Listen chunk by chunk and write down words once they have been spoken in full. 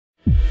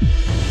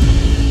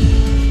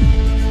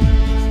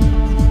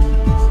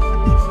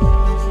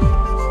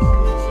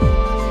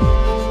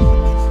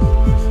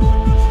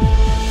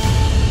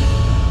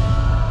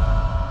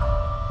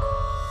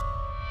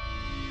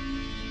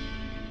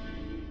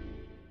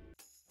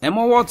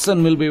Emma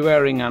Watson will be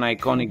wearing an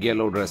iconic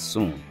yellow dress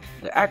soon.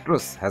 The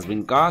actress has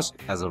been cast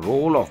as a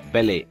role of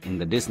Belle in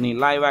the Disney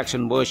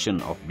live-action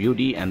version of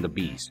Beauty and the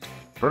Beast.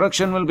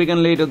 Production will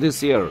begin later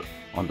this year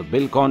on the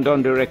Bill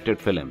Condon-directed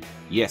film.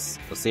 Yes,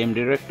 the same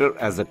director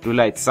as the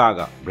Twilight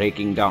Saga,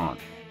 Breaking Dawn.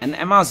 And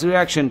Emma's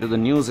reaction to the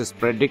news is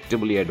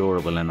predictably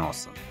adorable and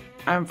awesome.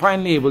 I am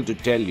finally able to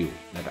tell you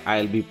that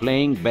I'll be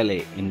playing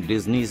Belle in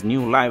Disney's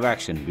new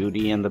live-action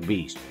Beauty and the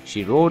Beast,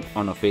 she wrote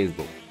on her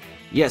Facebook.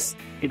 Yes,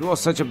 it was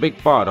such a big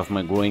part of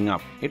my growing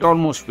up. It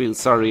almost feels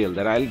surreal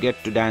that I'll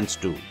get to dance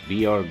to, be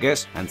your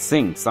guest and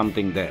sing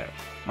something there.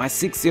 My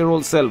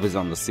 6-year-old self is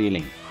on the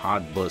ceiling,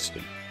 heart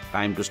bursting.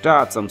 Time to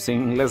start some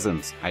singing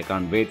lessons. I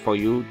can't wait for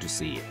you to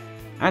see it.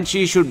 And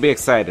she should be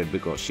excited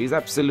because she's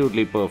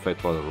absolutely perfect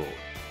for the role.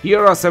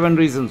 Here are 7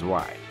 reasons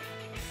why.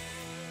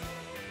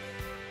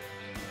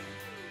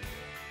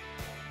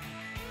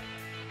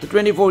 The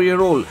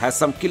 24-year-old has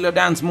some killer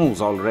dance moves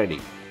already,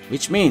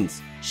 which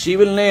means she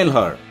will nail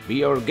her Be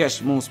Your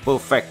Guest moves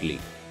perfectly.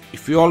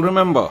 If you all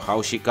remember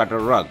how she cut a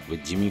rug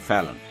with Jimmy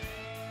Fallon.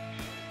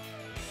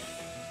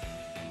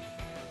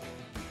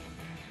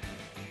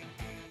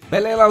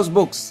 Belle loves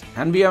books,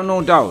 and we have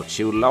no doubt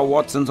she would love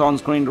Watson's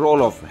on-screen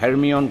role of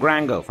Hermione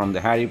Granger from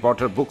the Harry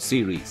Potter book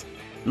series.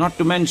 Not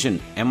to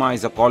mention, Emma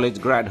is a college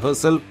grad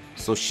herself,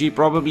 so she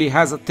probably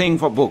has a thing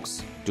for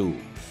books too.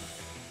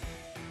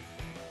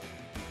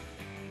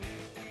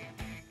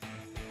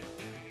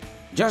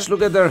 Just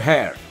look at their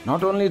hair.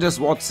 Not only does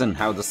Watson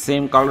have the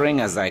same coloring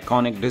as the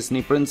iconic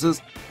Disney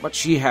princess, but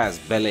she has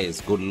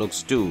Belle's good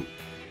looks too.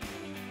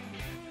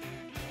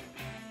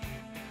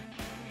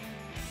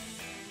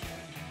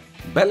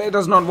 Belle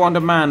does not want a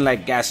man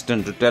like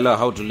Gaston to tell her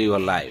how to live her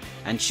life,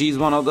 and she's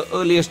one of the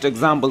earliest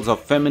examples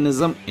of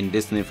feminism in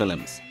Disney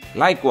films.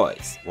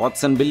 Likewise,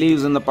 Watson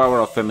believes in the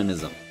power of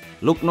feminism.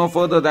 Look no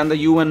further than the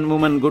UN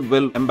Women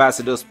Goodwill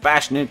Ambassador's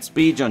passionate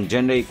speech on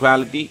gender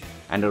equality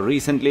and a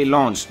recently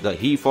launched the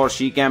He for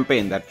She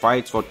campaign that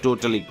fights for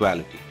total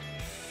equality.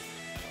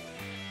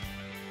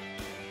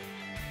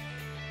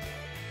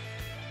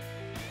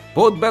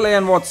 Both Belle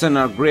and Watson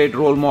are great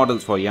role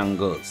models for young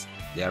girls.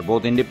 They are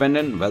both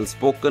independent,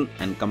 well-spoken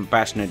and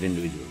compassionate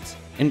individuals.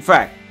 In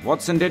fact,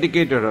 Watson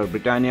dedicated her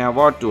Britannia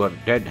Award to her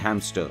dead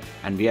hamster,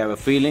 and we have a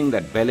feeling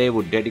that Belle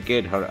would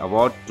dedicate her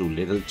award to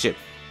Little Chip.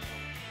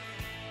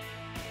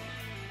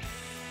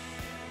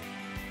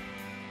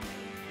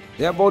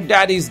 They are both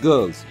daddy's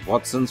girls.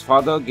 Watson's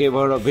father gave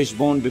her a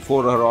wishbone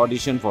before her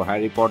audition for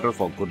Harry Potter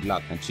for good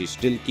luck, and she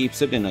still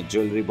keeps it in a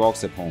jewelry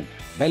box at home.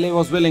 Belle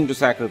was willing to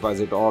sacrifice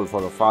it all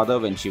for her father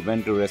when she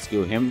went to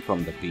rescue him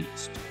from the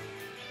beast.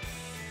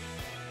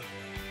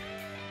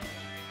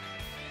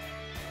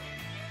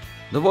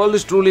 The world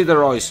is truly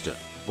their oyster.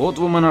 Both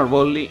women are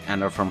worldly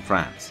and are from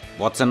France.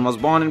 Watson was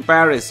born in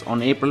Paris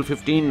on April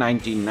 15,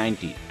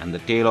 1990, and the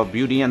tale of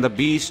Beauty and the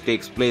Beast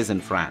takes place in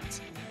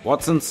France.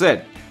 Watson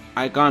said,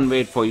 "I can't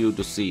wait for you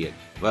to see it."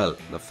 Well,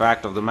 the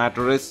fact of the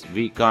matter is,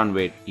 we can't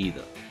wait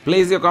either.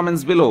 Place your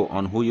comments below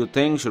on who you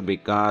think should be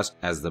cast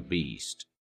as the Beast.